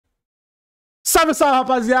Salve, salve,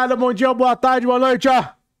 rapaziada. Bom dia, boa tarde, boa noite, ó.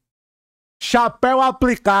 Chapéu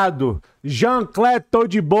aplicado. Jean-Clair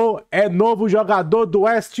Todibo é novo jogador do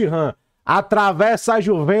West Ham. Atravessa a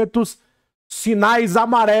Juventus. Sinais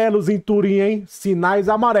amarelos em Turim, hein? Sinais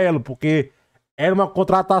amarelos, porque era uma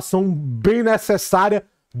contratação bem necessária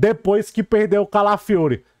depois que perdeu o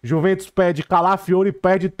Calafiori. Juventus perde Calafiori,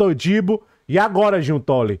 perde Todibo. E agora,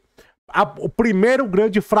 Giuntoli? O primeiro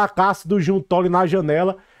grande fracasso do Giuntoli na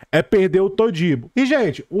janela é perder o Todibo. E,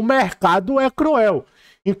 gente, o mercado é cruel.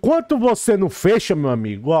 Enquanto você não fecha, meu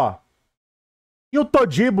amigo, ó. E o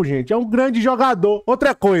Todibo, gente, é um grande jogador.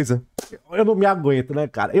 Outra coisa, eu não me aguento, né,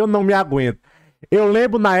 cara? Eu não me aguento. Eu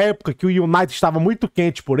lembro na época que o United estava muito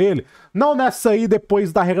quente por ele. Não nessa aí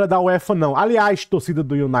depois da regra da UEFA, não. Aliás, torcida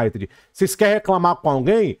do United, vocês querem reclamar com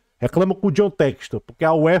alguém? Reclama com o John Textor, porque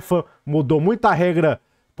a UEFA mudou muita regra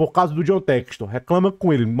por causa do John Textor. Reclama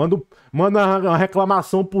com ele. Manda uma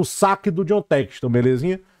reclamação pro saque do John Textor,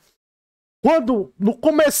 belezinha? Quando, no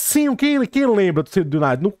comecinho, quem lembra do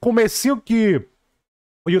United? No comecinho que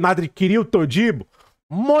o United queria o Todibo,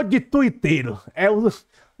 um monte de tuiteiro. É os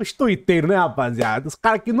tuiteiros, né, rapaziada? Os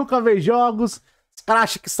caras que nunca vê jogos, os caras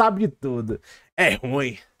acham que sabem de tudo. É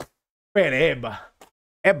ruim, pereba,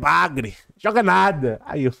 é bagre, joga nada.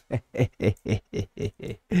 Aí,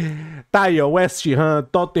 tá aí, ó, West Ham,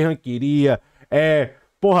 Tottenham queria,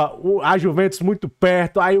 porra, a Juventus muito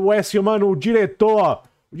perto. Aí o West Ham, mano, o diretor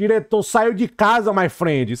saiu de casa, my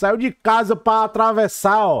friend. Saiu de casa pra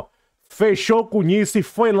atravessar, ó. Fechou com isso e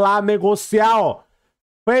foi lá negociar, ó.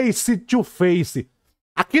 Face to face.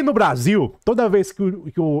 Aqui no Brasil, toda vez que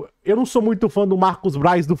eu não sou muito fã do Marcos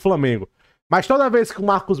Braz do Flamengo, mas toda vez que o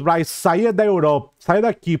Marcos Braz saía da Europa, saía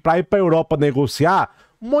daqui pra ir pra Europa negociar,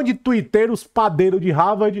 um monte de tuiteiros padeiros de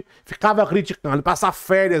Harvard ficava criticando, passar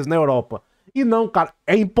férias na Europa. E não, cara,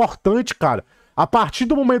 é importante, cara. A partir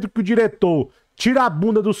do momento que o diretor tira a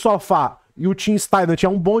bunda do sofá e o Tim Steiner é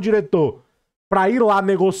um bom diretor pra ir lá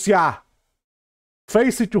negociar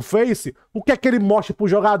face to face, o que é que ele mostra pro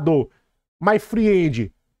jogador? My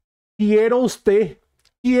friend, quero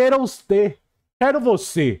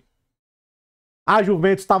você. A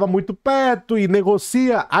Juventus estava muito perto e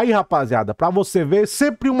negocia. Aí, rapaziada, pra você ver,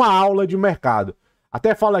 sempre uma aula de mercado.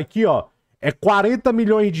 Até fala aqui, ó, é 40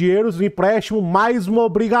 milhões de euros de empréstimo mais uma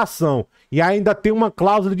obrigação. E ainda tem uma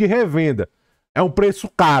cláusula de revenda. É um preço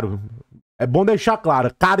caro. É bom deixar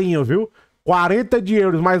claro. Carinho, viu? 40 de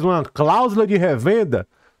euros mais uma cláusula de revenda.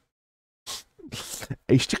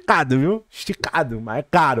 É esticado, viu? Esticado, mas é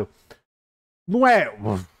caro. Não é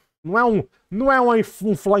um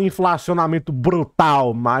inflacionamento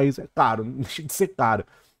brutal, mas é caro. Não deixa de ser caro.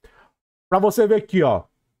 Pra você ver aqui, ó.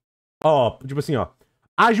 Ó, tipo assim, ó.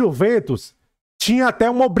 A Juventus tinha até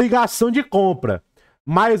uma obrigação de compra.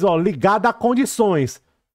 Mas, ó, ligada a condições.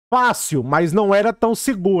 Fácil, mas não era tão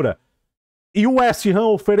segura. E o West Ham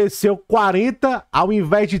ofereceu 40 ao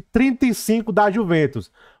invés de 35 da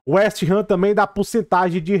Juventus. O West Ham também dá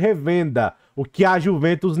porcentagem de revenda, o que a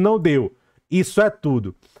Juventus não deu. Isso é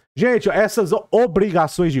tudo. Gente, essas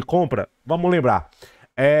obrigações de compra, vamos lembrar,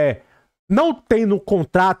 não tem no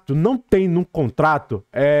contrato,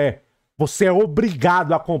 você é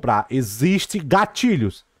obrigado a comprar. Existem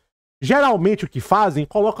gatilhos. Geralmente o que fazem,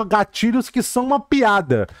 coloca gatilhos que são uma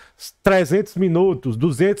piada. 300 minutos,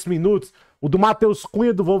 200 minutos. O do Matheus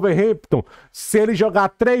Cunha, do Wolverhampton, se ele jogar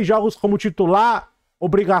 3 jogos como titular,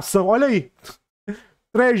 obrigação, olha aí.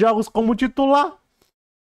 3 jogos como titular.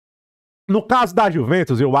 No caso da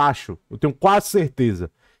Juventus, eu tenho quase certeza,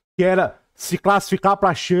 que era se classificar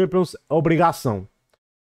para Champions, obrigação.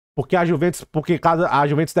 Porque a Juventus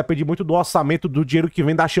depende muito do orçamento do dinheiro que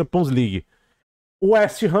vem da Champions League. O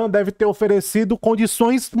West Ham deve ter oferecido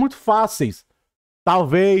condições muito fáceis.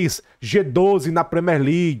 Talvez G12 na Premier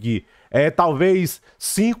League, talvez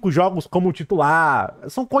 5 jogos como titular.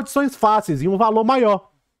 São condições fáceis e um valor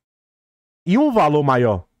maior.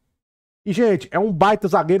 E, gente, é um baita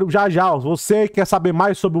zagueiro já. Você quer saber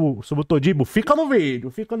mais sobre o Todibo? Fica no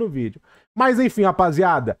vídeo. Mas, enfim,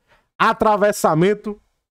 rapaziada, atravessamento.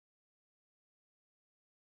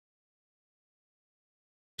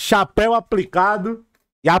 Chapéu aplicado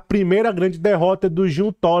e a primeira grande derrota do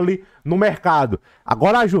Giuntoli no mercado.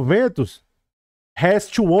 Agora a Juventus has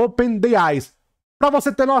to open the eyes. Pra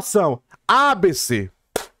você ter noção, ABC.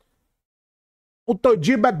 O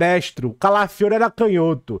Todibo é destro, o Calafiori era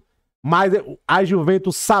canhoto, mas a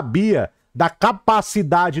Juventus sabia da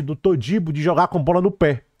capacidade do Todibo de jogar com bola no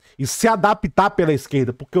pé e se adaptar pela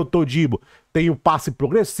esquerda, porque o Todibo tem o passe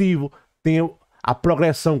progressivo, tem a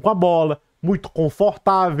progressão com a bola, muito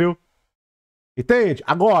confortável. Entende?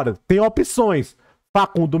 Agora, tem opções.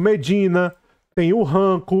 Facundo Medina, tem o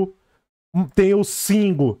Ranco, Tem o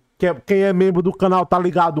Singo, que é, quem é membro do canal tá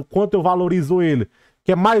ligado o quanto eu valorizo ele.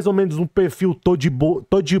 Que é mais ou menos um perfil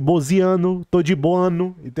todiboziano,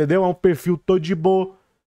 todiboano, entendeu? É um perfil todibo.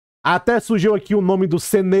 Até surgiu aqui o nome do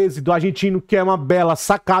Senese, do argentino, que é uma bela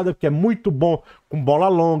sacada, que é muito bom com bola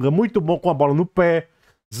longa, muito bom com a bola no pé.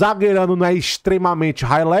 Zagueirando não é extremamente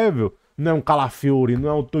high level, não é um Calafiori, não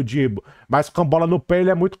é um Todibo, mas com a bola no pé ele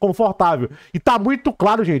é muito confortável. E tá muito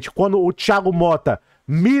claro, gente, quando o Thiago Motta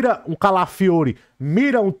mira um Calafiori,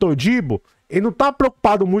 mira um Todibo, ele não tá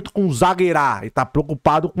preocupado muito com zagueirar, ele tá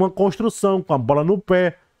preocupado com a construção, com a bola no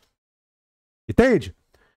pé. Entende?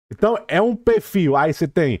 Então é um perfil. Aí você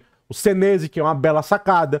tem o Senese, que é uma bela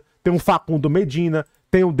sacada, tem o Facundo Medina,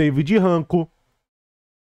 tem o David Ranco.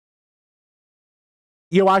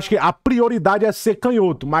 E eu acho que a prioridade é ser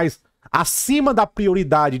canhoto, mas acima da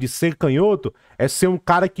prioridade de ser canhoto é ser um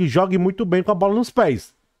cara que jogue muito bem com a bola nos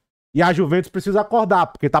pés. E a Juventus precisa acordar,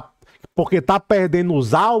 porque tá perdendo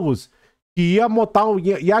os alvos que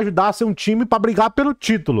ia ajudar a ser um time para brigar pelo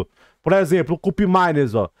título. Por exemplo, o Cup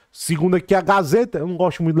Miners, ó. Segundo aqui a Gazeta, eu não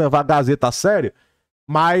gosto muito de levar a Gazeta a sério,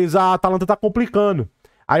 mas a Atalanta tá complicando.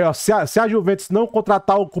 Aí, ó, se a Juventus não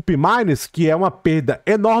contratar o Cup Miners, que é uma perda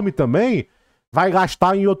enorme também, vai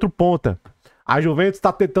gastar em outro ponta. A Juventus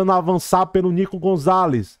tá tentando avançar pelo Nico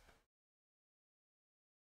Gonzalez.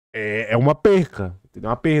 É uma perca,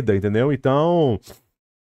 uma perda, entendeu? Então,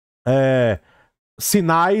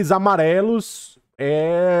 sinais amarelos,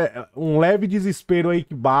 um leve desespero aí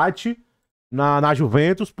que bate na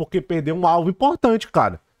Juventus, porque perdeu um alvo importante,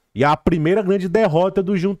 cara. E é a primeira grande derrota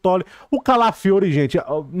do Giuntoli. O Calafiori, gente,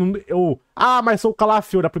 mas sou o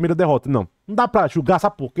Calafiori, a primeira derrota. Não dá pra julgar,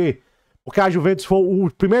 sabe por quê? Porque a Juventus foi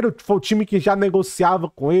o time que já negociava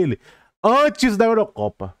com ele antes da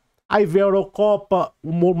Eurocopa. Aí veio a Eurocopa,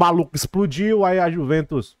 o maluco explodiu, aí a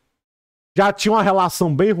Juventus já tinha uma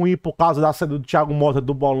relação bem ruim por causa da saída do Thiago Motta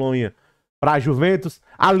do Bolonha pra Juventus.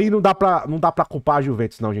 Ali não dá pra culpar a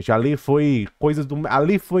Juventus, não, gente. Ali foi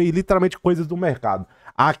literalmente coisas do mercado.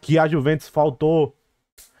 Aqui a Juventus faltou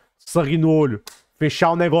sangue no olho,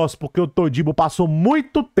 fechar o negócio, porque o Todibo passou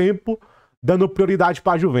muito tempo dando prioridade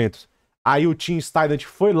pra Juventus. Aí o Tim Steinert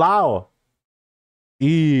foi lá, ó,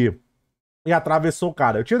 e atravessou o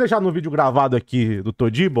cara. Eu tinha deixado no vídeo gravado aqui do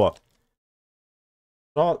Todibo, ó.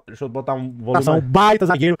 Só, deixa eu botar um volume. Um baita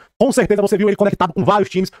zagueiro. Com certeza você viu ele conectado com vários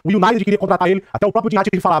times. O United queria contratar ele. Até o próprio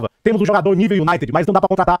Dinati que ele falava: temos um jogador nível United, mas não dá pra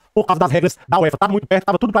contratar por causa das regras da UEFA. Tava muito perto,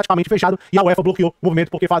 tava tudo praticamente fechado. E a UEFA bloqueou o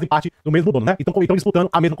movimento porque fazem parte do mesmo dono, né? Então disputando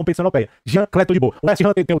a mesma competição europeia. Jean-Clair Todibo. O West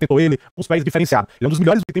Ham tentou ele com os pés diferenciados. Ele é um dos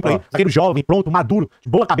melhores que tem por aí. Zagueiro jovem, pronto, maduro, de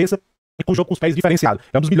boa cabeça e com o jogo com os pés diferenciados.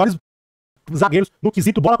 É um dos melhores zagueiros no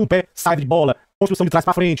quesito bola com o pé, saída de bola, construção de trás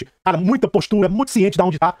pra frente. Cara, muita postura, muito ciente de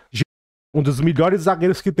onde tá. Um dos melhores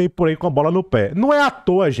zagueiros que tem por aí com a bola no pé. Não é à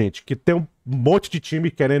toa, gente, que tem um monte de time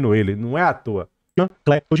querendo ele. Não é à toa.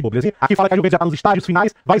 Clair Todibo, belezinha? Aqui fala que a Juventus já tá nos estágios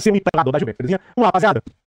finais, vai ser um empregador da Juventus, belezinha? Vamos lá, rapaziada.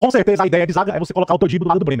 Com certeza a ideia de zaga é você colocar o Todibo do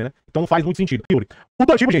lado do Brenner, né? Então não faz muito sentido. O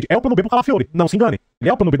Todibo, gente, é o plano B pro Calafiori. Não se engane. Ele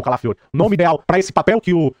é o plano B pro Calafiori. O nome ideal pra esse papel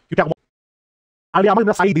que o Thiago... Ali a mãe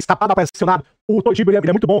na saída, escapar da pressionado. O Todibo, ele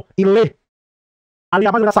é muito bom em ler. Ali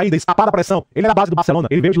a mãe na saída, escapar da pressão. Ele é da base do Barcelona.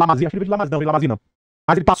 Ele veio de La Masia. Acho que ele veio de La Masia, não.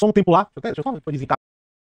 Mas ele passou um tempo lá. Deixa eu só desencar.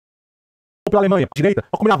 Pela Alemanha, direita.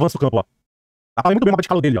 Olha como ele avança o campo, ó. Tá falando muito bem o mapa de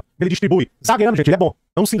calor dele, ó. Ele distribui. Zagueirando, gente, ele é bom.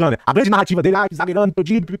 Não se engane. A grande narrativa dele, zagueirando,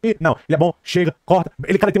 não, ele é bom, chega, corta.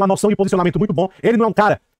 Ele, cara, tem uma noção de posicionamento muito bom. Ele não é um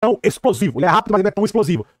cara tão explosivo. Ele é rápido, mas ele não é tão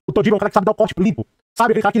explosivo. O Todibo é um cara que sabe dar o corte limpo.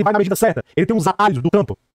 Sabe, aquele cara que ele vai na medida certa. Ele tem uns atalhos do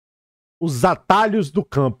campo. Os atalhos do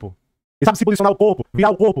campo. Ele sabe se posicionar o corpo, virar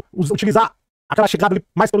o corpo, utilizar aquela chegada ali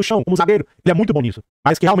mais pelo chão, como zagueiro. Ele é muito bom nisso.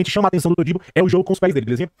 Mas o que realmente chama a atenção do Todibo é o jogo com os pés dele,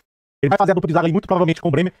 belezinha? Ele vai fazer a dupla de zaga aí muito provavelmente com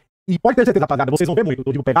o Bremer. E pode ter certeza, rapaziada, vocês vão ver muito o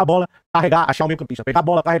Todibo pegar a bola, carregar, achar o meio campista. Pegar a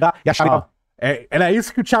bola, carregar e achar... Era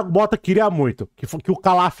isso que o Thiago Motta queria muito. Que o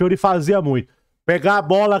Calafiori fazia muito. Pegar a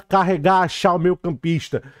bola, carregar, achar o meio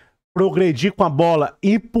campista. Progredir com a bola.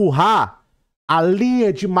 Empurrar a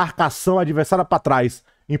linha de marcação adversária pra trás.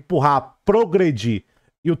 Empurrar, progredir.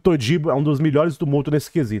 E o Todibo é um dos melhores do mundo nesse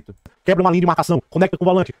quesito. Quebra uma linha de marcação, conecta com o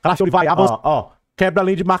volante. Calafiori vai, avança. Quebra a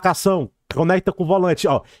linha de marcação, conecta com o volante,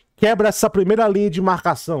 ó. Quebra essa primeira linha de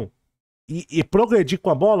marcação. E progredir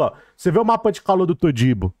com a bola, ó. Você vê o mapa de calor do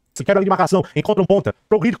Todibo. Você quebra a linha de marcação, encontra um ponta,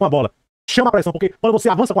 progride com a bola. Chama a pressão, porque quando você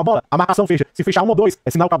avança com a bola, a marcação fecha. Se fechar um ou dois,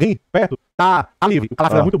 é sinal que alguém perto tá livre. O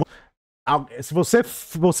Calafiori é muito bom. Se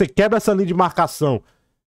você quebra essa linha de marcação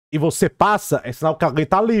e você passa, é sinal que alguém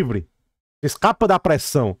tá livre. Escapa da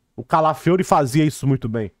pressão. O Calafiori fazia isso muito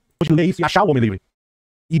bem. Pode ler isso e achar o homem livre.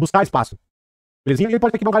 E buscar espaço. Belezinha? E ele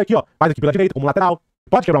pode ter que quebrar um galho aqui, ó. Mais aqui pela direita, como lateral.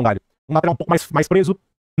 Pode quebrar um galho. Um lateral um pouco mais preso.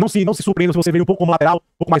 não se surpreenda se você ver um pouco como lateral,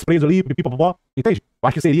 um pouco mais preso ali, pipipopopó, entende? Eu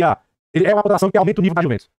acho que seria... Ele é uma contratação que aumenta o nível da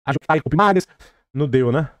Juventus. A Juventus tá aí com o Pimares. Não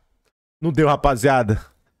deu, né? Não deu, rapaziada.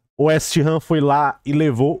 O West Ham foi lá e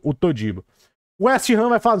levou o Todibo. O West Ham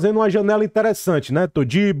vai fazendo uma janela interessante, né?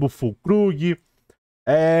 Todibo, Fulkrug,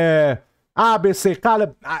 ABC,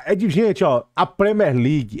 cara, é de gente, ó. A Premier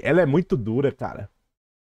League, ela é muito dura, cara.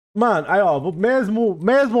 Mano, aí, ó, mesmo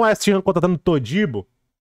o West Ham contratando Todibo,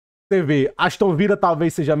 você vê, Aston Villa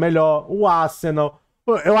talvez seja melhor, o Arsenal,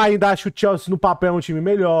 eu ainda acho o Chelsea no papel um time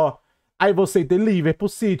melhor. Aí você tem Liverpool,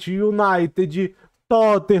 City, United,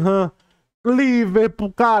 Tottenham,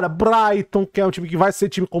 Liverpool, cara, Brighton, que é um time que vai ser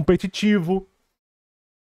time competitivo.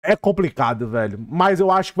 É complicado, velho. Mas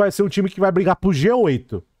eu acho que vai ser um time que vai brigar pro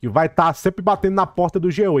G8. Que vai estar sempre batendo na porta do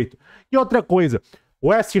G8. E outra coisa, o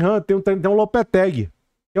West Ham tem um Lopetegui,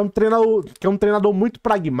 que é um treinador muito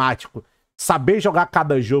pragmático. Saber jogar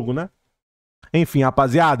cada jogo, né? Enfim,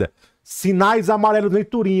 rapaziada. Sinais amarelos no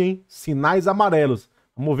Turim, hein? Sinais amarelos.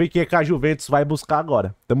 Vamos ver quem é que a Juventus vai buscar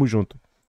agora. Tamo junto.